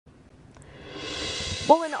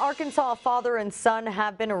Well, in Arkansas, a father and son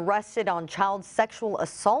have been arrested on child sexual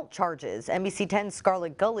assault charges. NBC 10's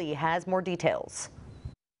Scarlett Gully has more details.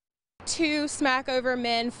 Two smackover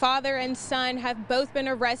men, father and son, have both been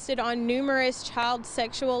arrested on numerous child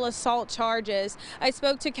sexual assault charges. I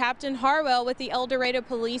spoke to Captain Harwell with the El Dorado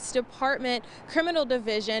Police Department Criminal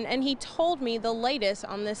Division, and he told me the latest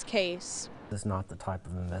on this case. This is not the type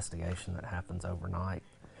of investigation that happens overnight.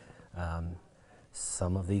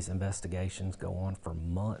 Some of these investigations go on for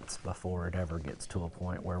months before it ever gets to a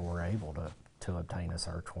point where we're able to obtain a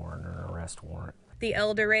search warrant or an arrest warrant. The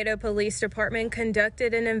El Dorado Police Department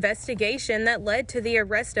conducted an investigation that led to the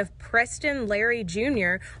arrest of Preston Larry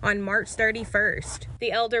Jr. on March 31st.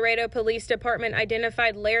 The El Dorado Police Department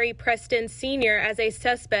identified Larry Preston Sr. as a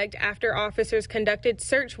suspect after officers conducted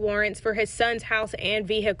search warrants for his son's house and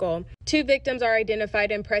vehicle. Two victims are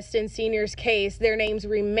identified in Preston Sr.'s case. Their names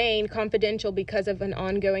remain confidential because of an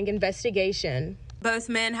ongoing investigation. Both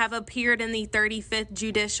men have appeared in the 35th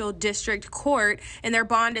Judicial District Court, and their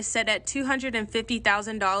bond is set at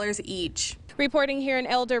 $250,000 each. Reporting here in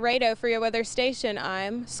El Dorado for your weather station,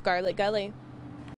 I'm Scarlett Gully.